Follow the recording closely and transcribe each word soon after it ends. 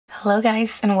Hello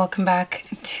guys, and welcome back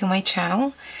to my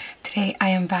channel. Today I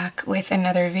am back with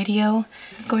another video.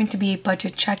 This is going to be a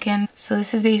budget check-in. So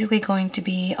this is basically going to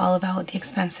be all about the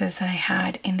expenses that I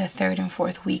had in the third and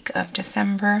fourth week of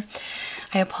December.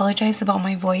 I apologize about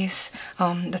my voice.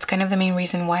 That's kind of the main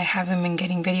reason why I haven't been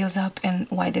getting videos up and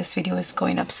why this video is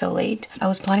going up so late. I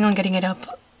was planning on getting it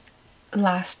up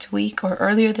last week or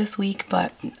earlier this week,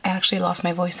 but I actually lost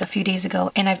my voice a few days ago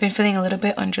and I've been feeling a little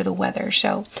bit under the weather,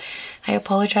 so I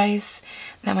apologize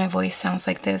that my voice sounds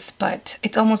like this, but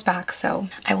it's almost back, so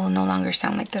I will no longer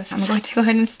sound like this. I'm going to go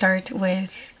ahead and start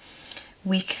with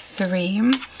week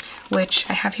 3, which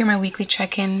I have here my weekly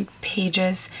check-in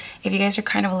pages. If you guys are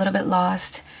kind of a little bit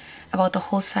lost about the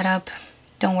whole setup,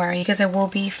 don't worry, because I will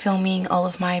be filming all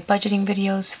of my budgeting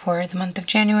videos for the month of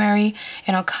January,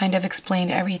 and I'll kind of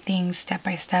explain everything step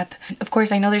by step. Of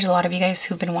course, I know there's a lot of you guys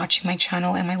who've been watching my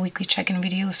channel and my weekly check-in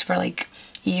videos for like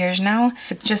years now.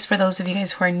 But just for those of you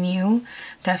guys who are new,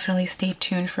 definitely stay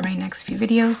tuned for my next few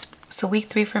videos. So week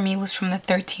 3 for me was from the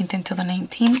 13th until the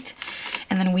 19th,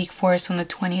 and then week 4 is from the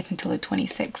 20th until the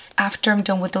 26th. After I'm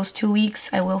done with those 2 weeks,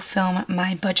 I will film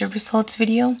my budget results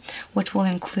video, which will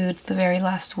include the very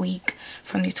last week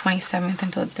from the 27th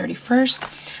until the 31st.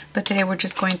 But today we're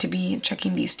just going to be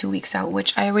checking these 2 weeks out,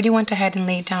 which I already went ahead and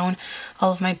laid down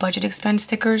all of my budget expense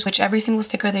stickers, which every single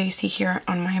sticker that you see here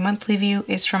on my monthly view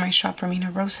is from my shop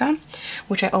Romina Rossa,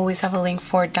 which I always have a link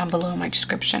for down below in my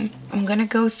description. I'm gonna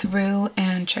go through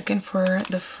and check in for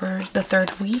the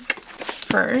third week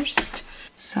first.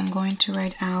 So I'm going to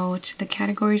write out the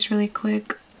categories really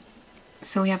quick.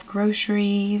 So we have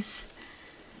groceries,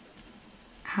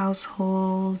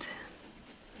 household,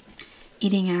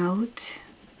 eating out,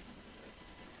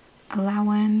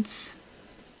 allowance,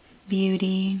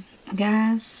 beauty,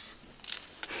 gas,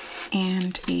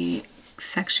 and a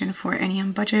section for any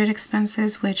unbudgeted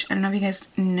expenses, which I don't know if you guys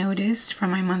noticed from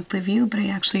my monthly view, but I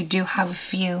actually do have a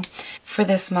few for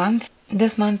this month.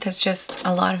 This month is just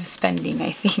a lot of spending,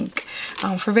 I think,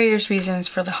 for various reasons,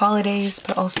 for the holidays,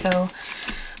 but also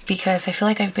because I feel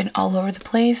like I've been all over the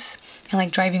place and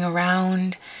like driving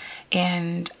around,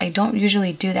 and I don't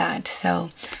usually do that.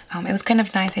 So it was kind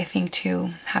of nice, I think,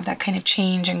 to have that kind of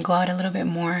change and go out a little bit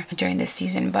more during this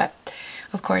season. But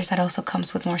of course, that also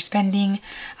comes with more spending.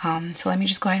 So let me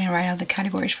just go ahead and write out the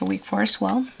categories for week 4 as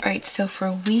well. All right, so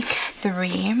for week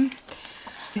 3,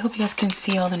 I hope you guys can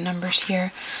see all the numbers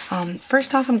here.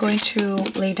 First off, I'm going to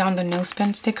lay down the no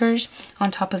spend stickers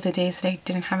on top of the days that I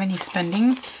didn't have any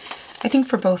spending. I think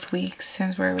for both weeks,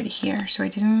 since we're already here. So I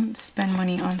didn't spend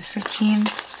money on the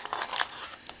 15th,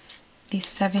 the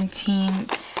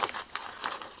 17th,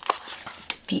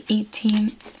 the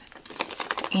 18th,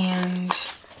 and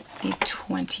the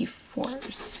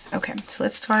 24th. Okay, so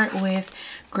let's start with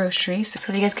groceries. So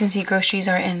as you guys can see, groceries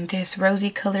are in this rosy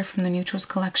color from the Neutrals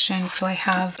collection. So I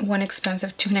have one expense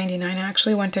of $2.99. I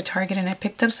actually went to Target and I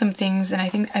picked up some things, and I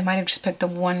think I might have just picked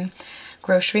up one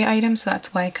grocery item, so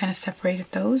that's why I kind of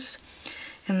separated those.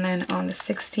 And then on the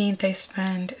 16th, I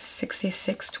spent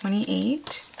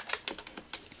 $66.28.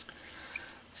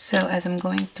 So as I'm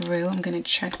going through, I'm going to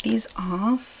check these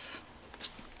off.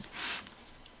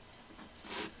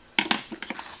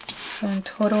 So in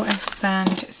total, I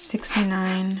spent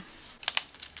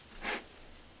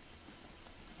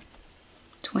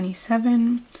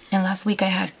 $69.27. And last week I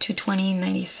had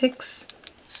 $220.96.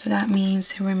 So that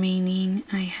means remaining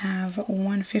I have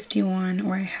 $151,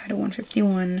 or I had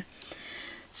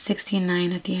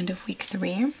 $151.69 at the end of week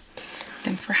 3.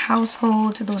 Then for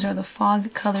household, those are the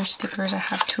fog color stickers. I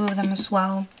have 2 of them as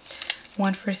well.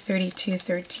 One for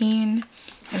 $32.13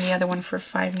 and the other one for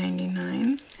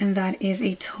 $5.99. And that is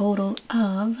a total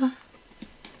of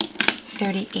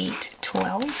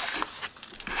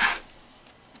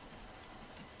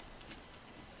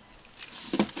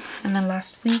 $38.12. And then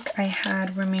last week I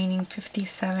had remaining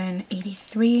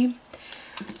 $57.83.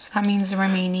 So that means the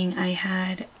remaining I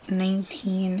had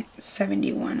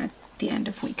 $19.71 at the end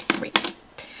of week 3.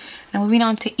 Now moving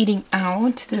on to eating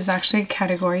out. This is actually a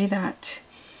category that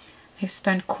I've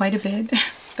spent quite a bit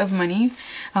of money,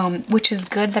 which is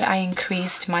good that I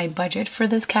increased my budget for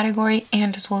this category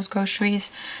and as well as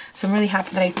groceries. So I'm really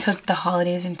happy that I took the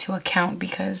holidays into account,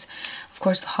 because of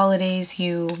course the holidays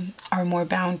you are more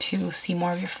bound to see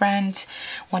more of your friends,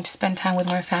 want to spend time with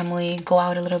more family, go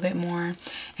out a little bit more,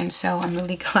 and so I'm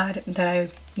really glad that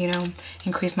I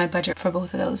increased my budget for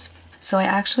both of those. So I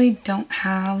actually don't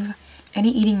have any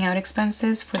eating out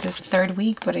expenses for this 3rd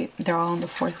week, but they're all in the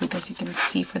 4th week, as you can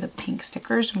see for the pink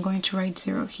stickers. I'm going to write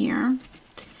 0 here.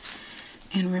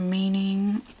 And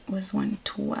remaining was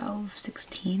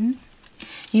 $112.16.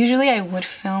 Usually I would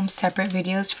film separate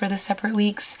videos for the separate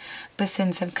weeks, but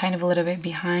since I'm kind of a little bit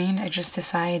behind, I just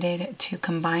decided to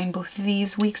combine both of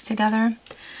these weeks together.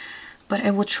 But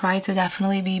I will try to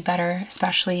definitely be better,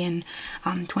 especially in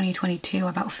 2022,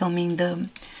 about filming the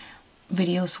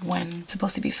videos when I'm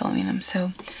supposed to be filming them.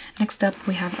 So next up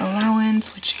we have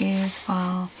allowance, which is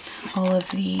all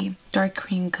of the dark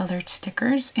green colored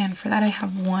stickers, and for that I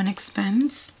have one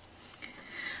expense.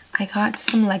 I got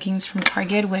some leggings from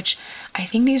Target, which I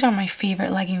think these are my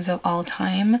favorite leggings of all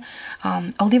time.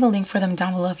 I'll leave a link for them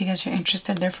down below if you guys are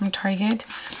interested. They're from Target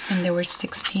and they were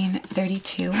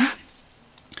 $16.32.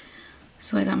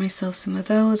 So I got myself some of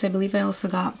those. I believe I also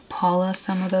got Paula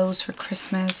some of those for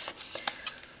Christmas.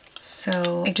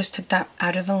 So I just took that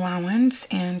out of allowance,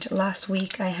 and last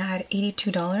week I had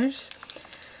 $82.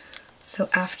 So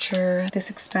after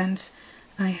this expense,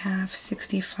 I have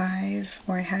 65,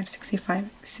 or I had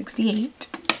 68.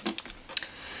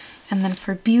 And then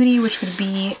for beauty, which would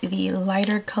be the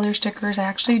lighter color stickers, I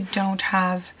actually don't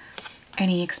have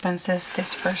any expenses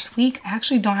this first week. I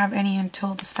actually don't have any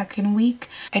until the second week.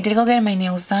 I did go get my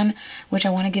nails done, which I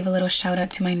want to give a little shout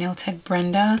out to my nail tech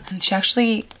Brenda, and she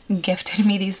actually gifted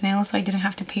me these nails so I didn't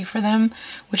have to pay for them,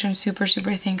 which I'm super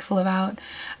thankful about.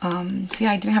 So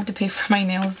yeah, I didn't have to pay for my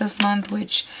nails this month,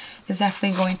 which is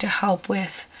definitely going to help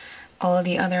with all of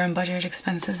the other unbudgeted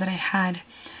expenses that I had,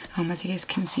 as you guys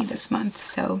can see this month.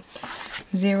 So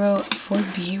 0 for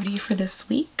beauty for this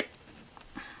week.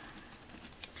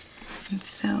 And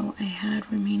so I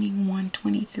had remaining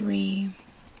 123,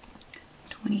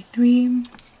 23. And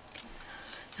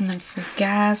then for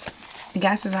gas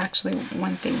is actually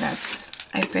one thing that's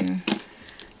I've been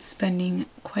spending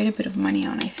quite a bit of money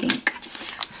on, I think.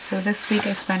 So this week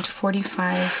I spent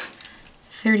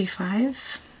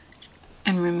 $45.35,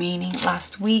 and remaining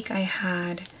last week I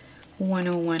had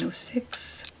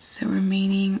 $101.06. So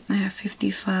remaining I have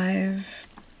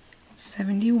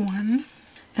 $55.71.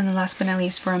 And then last but not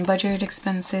least, for unbudgeted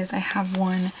expenses, I have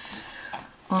one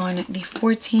on the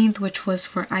 14th, which was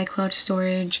for iCloud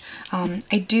storage.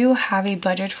 I do have a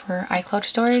budget for iCloud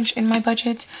storage in my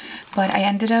budget, but I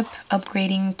ended up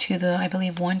upgrading to the, I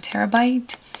believe, 1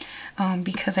 terabyte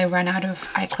because I ran out of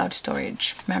iCloud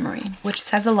storage memory, which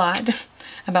says a lot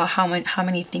about how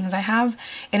many things I have.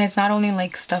 And it's not only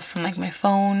like stuff from like my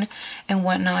phone and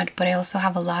whatnot, but I also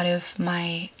have a lot of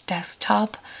my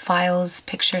desktop files,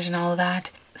 pictures, and all of that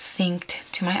synced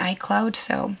to my iCloud.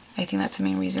 So I think that's the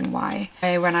main reason why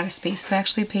I ran out of space. So I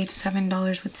actually paid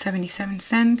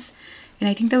 $7.77, and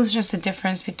I think that was just the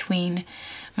difference between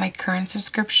my current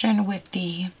subscription with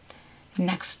the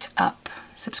next up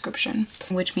subscription,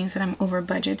 which means that I'm over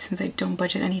budget since I don't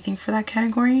budget anything for that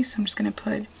category. So I'm just gonna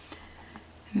put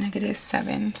negative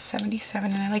 $7.77,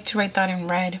 and I like to write that in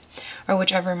red or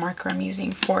whichever marker I'm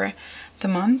using for the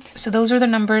month. So those are the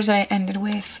numbers that I ended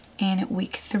with in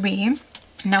week 3.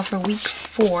 Now for week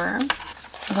 4,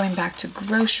 going back to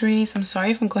groceries. I'm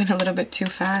sorry if I'm going a little bit too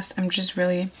fast. I'm just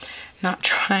really not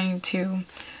trying to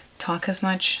talk as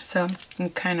much, so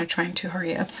I'm kind of trying to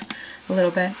hurry up a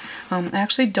little bit. I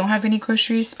actually don't have any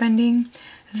grocery spending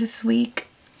this week,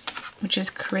 which is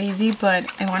crazy, but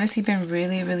I've honestly been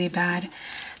really bad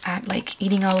at like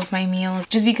eating all of my meals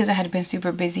just because I had been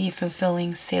super busy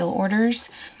fulfilling sale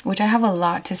orders, which I have a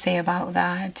lot to say about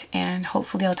that, and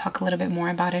hopefully I'll talk a little bit more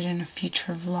about it in a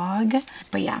future vlog.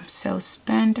 But yeah, so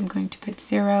spent, I'm going to put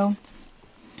 0,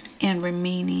 and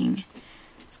remaining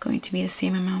is going to be the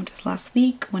same amount as last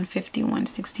week,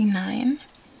 $151.69.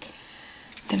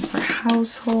 Then for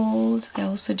household, I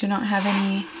also do not have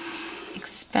any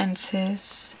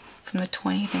expenses from the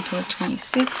 20th until the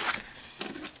 26th.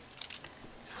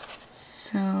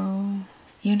 So,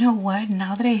 you know what,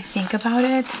 now that I think about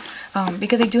it,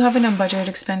 because I do have an unbudgeted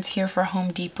expense here for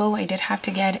Home Depot, I did have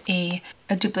to get a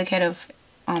duplicate of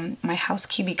my house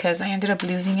key because I ended up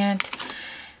losing it.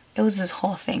 It was this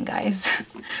whole thing, guys.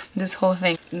 This whole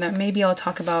thing that maybe I'll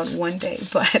talk about one day.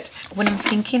 But what I'm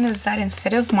thinking is that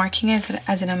instead of marking it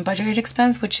as an unbudgeted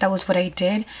expense, which that was what I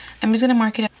did, I'm just going to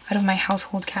mark it out of my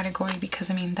household category because,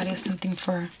 I mean, that is something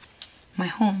for my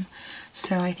home.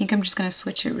 So I think I'm just going to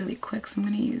switch it really quick. So I'm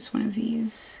going to use one of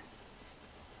these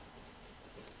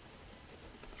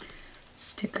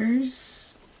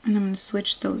stickers, and I'm going to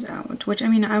switch those out, which, I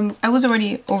mean, I was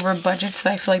already over budget, so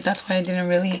I feel like that's why I didn't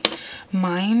really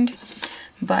mind.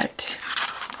 But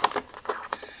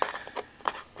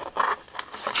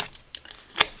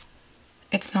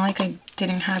it's not like I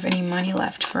didn't have any money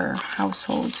left for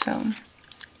household, so I'm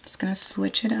just going to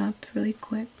switch it up really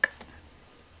quick.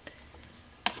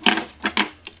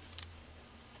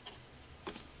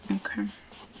 Okay.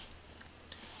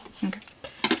 Oops. Okay.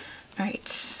 Alright,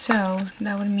 so So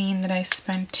that would mean that I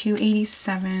spent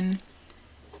 $287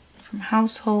 from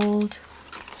household.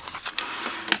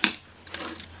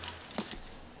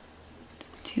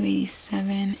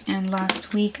 $287, and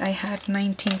last week I had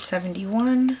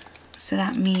 $19.71. So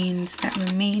that means that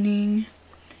remaining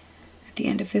at the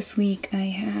end of this week I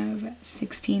have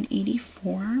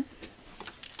 $16.84.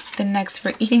 The next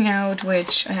for eating out,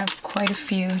 which I have quite a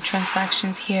few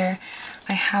transactions here.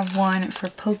 I have one for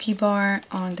Poke Bar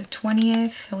on the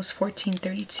 20th. That was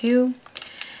 $14.32.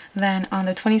 Then on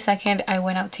the 22nd, I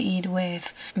went out to eat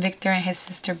with Victor and his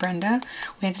sister Brenda.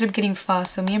 We ended up getting pho,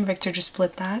 so me and Victor just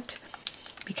split that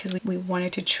because we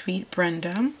wanted to treat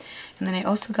Brenda. And then I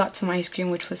also got some ice cream,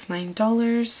 which was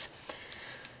 $9.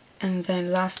 And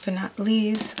then last but not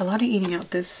least, a lot of eating out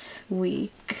this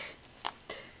week.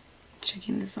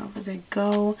 Checking this off as I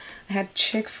go. I had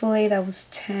Chick-fil-A, that was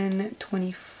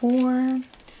 $10.24.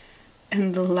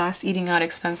 And the last eating out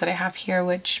expense that I have here,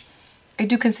 which I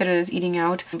do consider this eating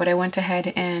out, but I went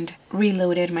ahead and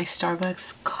reloaded my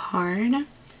Starbucks card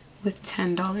with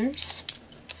 $10.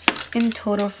 So in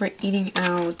total for eating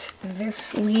out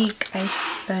this week, I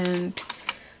spent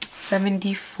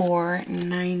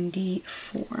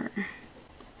 $74.94.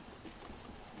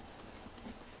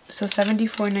 So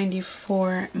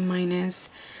 $74.94 minus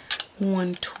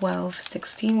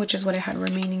 $112.16, which is what I had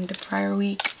remaining the prior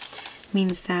week,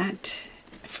 means that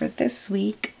for this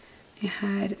week I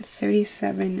had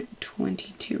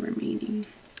 $37.22 remaining.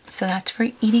 So that's for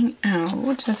eating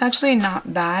out. That's actually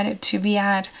not bad to be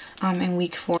at in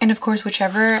week 4. And of course,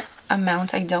 whichever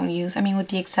amounts I don't use, I mean, with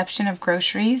the exception of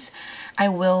groceries, I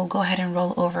will go ahead and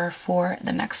roll over for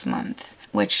the next month,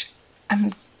 which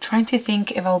I'm trying to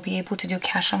think if I'll be able to do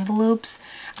cash envelopes.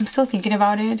 I'm still thinking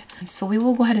about it, so we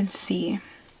will go ahead and see.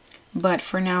 But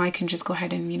for now, I can just go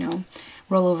ahead and, you know,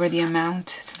 roll over the amount,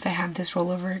 since I have this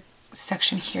rollover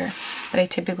section here that I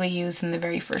typically use in the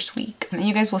very first week. And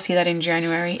you guys will see that in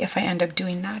January if I end up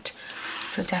doing that.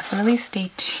 So definitely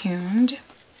stay tuned.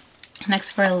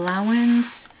 Next for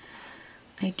allowance,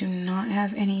 I do not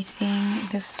have anything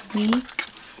this week.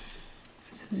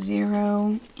 So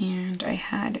 0, and I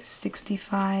had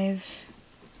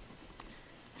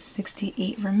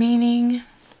 $65.68 remaining.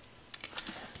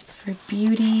 For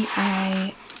beauty,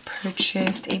 I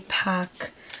purchased a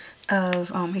pack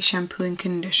of a shampoo and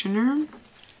conditioner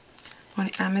on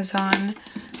Amazon.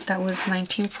 That was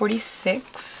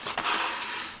 $19.46,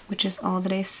 which is all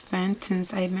that I spent,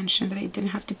 since I mentioned that I didn't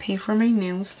have to pay for my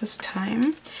nails this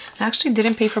time. I actually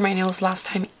didn't pay for my nails last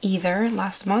time either,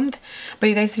 last month, but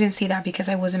you guys didn't see that because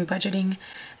I wasn't budgeting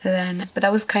then. But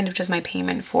that was kind of just my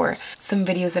payment for some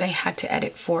videos that I had to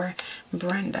edit for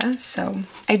Brenda. So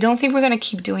I don't think we're gonna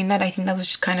keep doing that. I think that was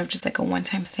just kind of just like a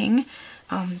one-time thing.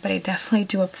 But I definitely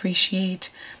do appreciate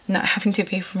not having to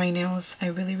pay for my nails. I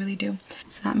really, really do.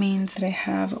 So that means that I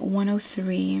have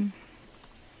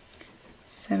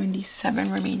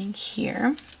 $103.77 remaining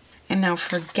here. And now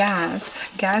for gas.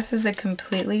 Gas is a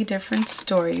completely different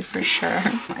story for sure.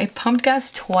 I pumped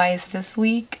gas twice this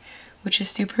week, which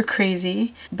is super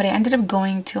crazy, but I ended up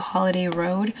going to Holiday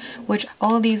Road, which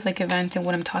all of these like events and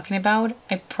what I'm talking about,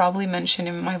 I probably mentioned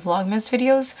in my Vlogmas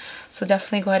videos, so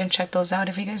definitely go ahead and check those out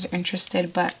if you guys are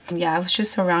interested. But yeah, I was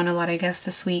just around a lot, I guess,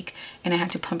 this week, and I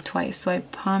had to pump twice. So I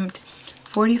pumped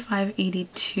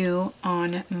 $45.82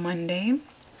 on Monday,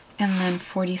 and then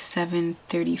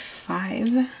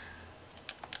 $47.35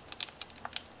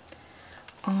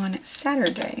 on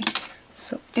Saturday.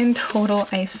 So in total,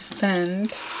 I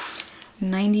spent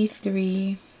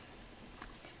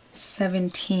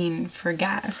 $93.17 for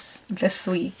gas this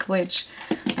week, which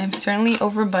I'm certainly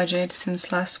over budget,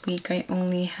 since last week I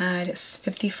only had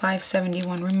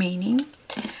 $55.71 remaining.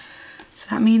 So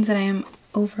that means that I am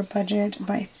over budget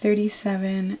by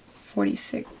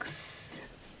 $37.46,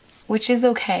 which is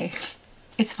okay.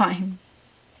 It's fine.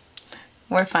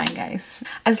 We're fine, guys.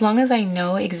 As long as I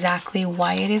know exactly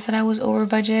why it is that I was over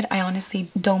budget, I honestly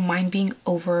don't mind being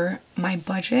over my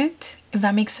budget, if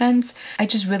that makes sense. I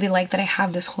just really like that I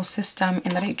have this whole system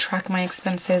and that I track my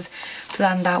expenses, so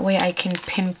that in that way I can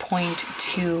pinpoint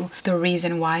to the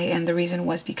reason why. And the reason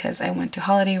was because I went to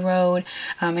Holiday Road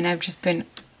and I've just been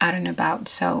out and about.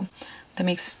 So that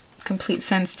makes complete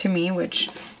sense to me, which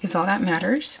is all that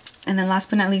matters. And then last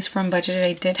but not least, from budgeted,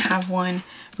 I did have one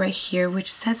right here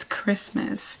which says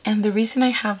Christmas. And the reason I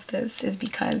have this is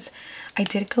because I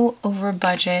did go over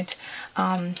budget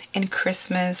in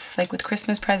Christmas, like with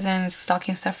Christmas presents,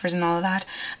 stocking stuffers and all of that.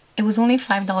 It was only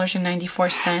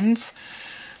 $5.94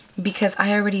 because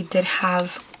I already did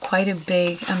have quite a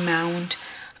big amount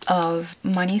of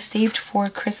money saved for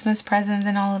Christmas presents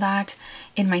and all of that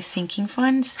in my sinking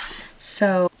funds.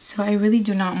 So I really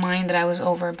do not mind that I was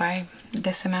over by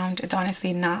this amount. It's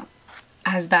honestly not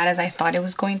as bad as I thought it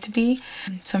was going to be.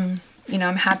 So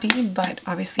I'm happy, but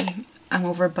obviously I'm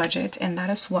over budget in that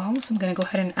as well. So I'm gonna go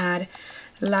ahead and add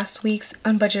last week's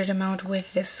unbudgeted amount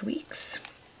with this week's.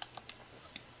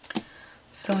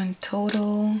 So in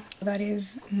total, that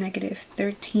is negative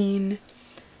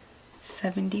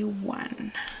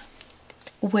 1371.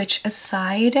 Which,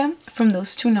 aside from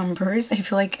those two numbers, I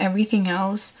feel like everything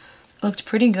else looked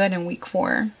pretty good in week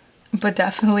 4. But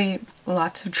definitely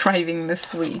lots of driving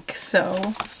this week.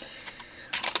 So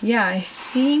yeah, I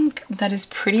think that is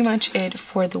pretty much it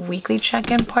for the weekly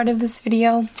check-in part of this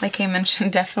video. Like I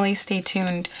mentioned, definitely stay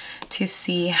tuned to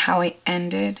see how I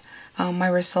ended my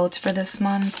results for this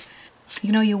month.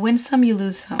 You know, you win some, you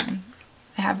lose some.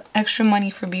 I have extra money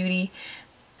for beauty,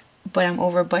 but I'm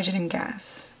over budget in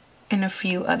gas and a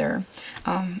few other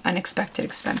unexpected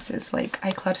expenses like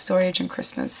iCloud storage and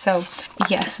Christmas. So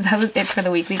yes, that was it for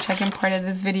the weekly check-in part of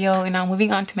this video. And now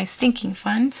moving on to my sinking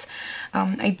funds.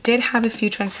 I did have a few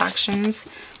transactions,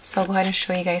 so I'll go ahead and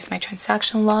show you guys my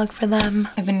transaction log for them.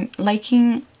 I've been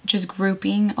liking just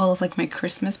grouping all of like my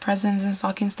Christmas presents and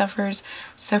stocking stuffers.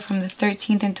 So from the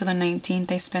 13th until the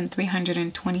 19th, I spent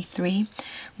 $323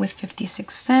 with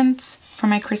 56 cents for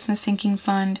my Christmas sinking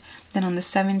fund. Then on the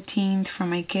 17th, for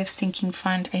my gift sinking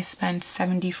fund, I spent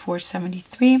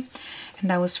 $74.73,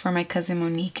 and that was for my cousin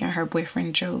Monique and her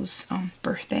boyfriend Joe's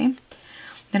birthday.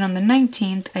 Then on the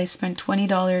 19th, I spent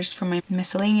 $20 for my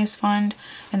miscellaneous fund,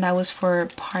 and that was for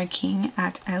parking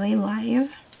at LA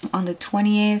Live. On the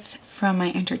 20th, from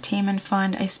my entertainment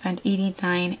fund, I spent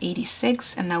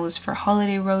 $89.86, and that was for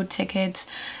Holiday Road tickets,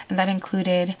 and that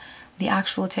included the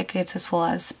actual tickets as well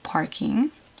as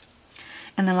parking.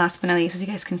 And then last but not least, as you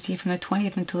guys can see, from the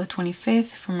 20th until the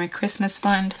 25th, for my Christmas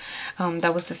fund,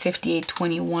 that was the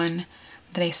 $58.21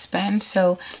 that I spent.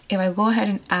 So if I go ahead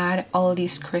and add all of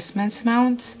these Christmas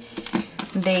amounts,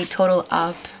 they total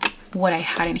up what I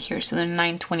had in here, so the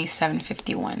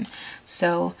 $927.51.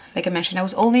 So like I mentioned, I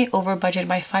was only over budget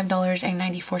by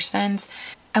 $5.94.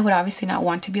 I would obviously not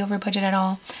want to be over budget at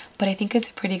all, but I think it's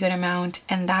a pretty good amount,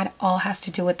 and that all has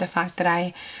to do with the fact that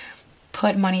I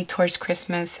put money towards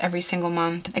Christmas every single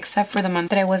month, except for the month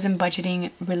that I wasn't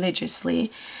budgeting religiously,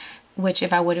 which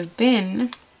if I would have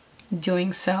been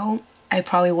doing so, I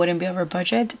probably wouldn't be over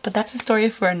budget, but that's a story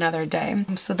for another day.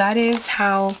 So that is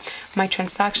how my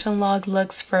transaction log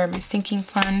looks for my sinking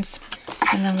funds.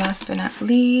 And then last but not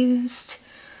least,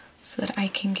 so that I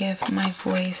can give my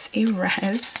voice a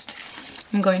rest,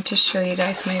 I'm going to show you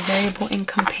guys my variable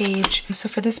income page. So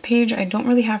for this page, I don't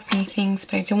really have many things,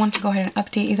 but I do want to go ahead and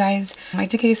update you guys. I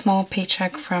did get a small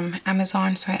paycheck from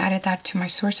Amazon, so I added that to my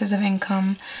sources of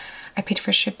income. I paid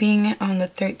for shipping on the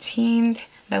 13th.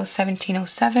 That was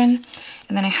 $17.07, and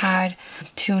then I had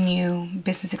 2 new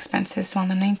business expenses. So on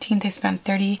the 19th, I spent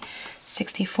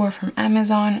 $30.64 from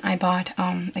Amazon. I bought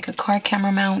like a car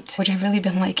camera mount, which I've really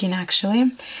been liking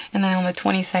actually. And then on the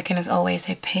 22nd, as always,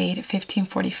 I paid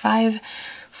 $15.45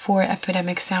 for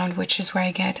Epidemic Sound, which is where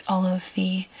I get all of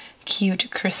the cute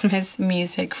Christmas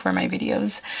music for my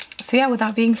videos. So yeah, with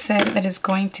that being said, that is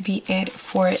going to be it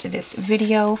for this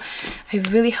video. I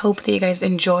really hope that you guys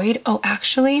enjoyed. Oh,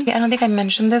 actually, I don't think I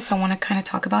mentioned this, so I want to kind of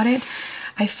talk about it.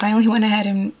 I finally went ahead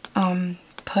and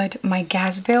put my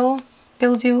gas bill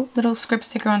due little script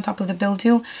sticker on top of the bill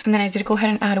due, and then I did go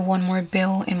ahead and add one more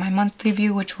bill in my monthly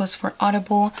view, which was for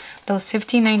Audible. That was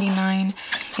 $15.99,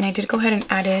 and I did go ahead and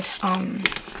add it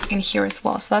in here as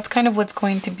well. So that's kind of what's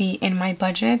going to be in my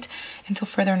budget until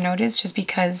further notice, just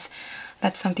because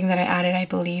that's something that I added, I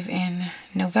believe, in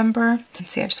November.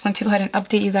 So yeah, I just want to go ahead and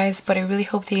update you guys, but I really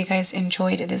hope that you guys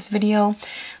enjoyed this video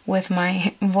with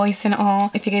my voice and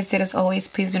all. If you guys did, as always,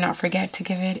 please do not forget to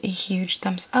give it a huge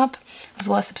thumbs up, as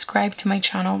well as subscribe to my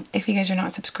channel if you guys are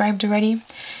not subscribed already.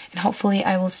 And hopefully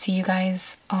I will see you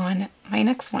guys on my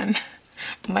next one.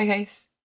 Bye guys.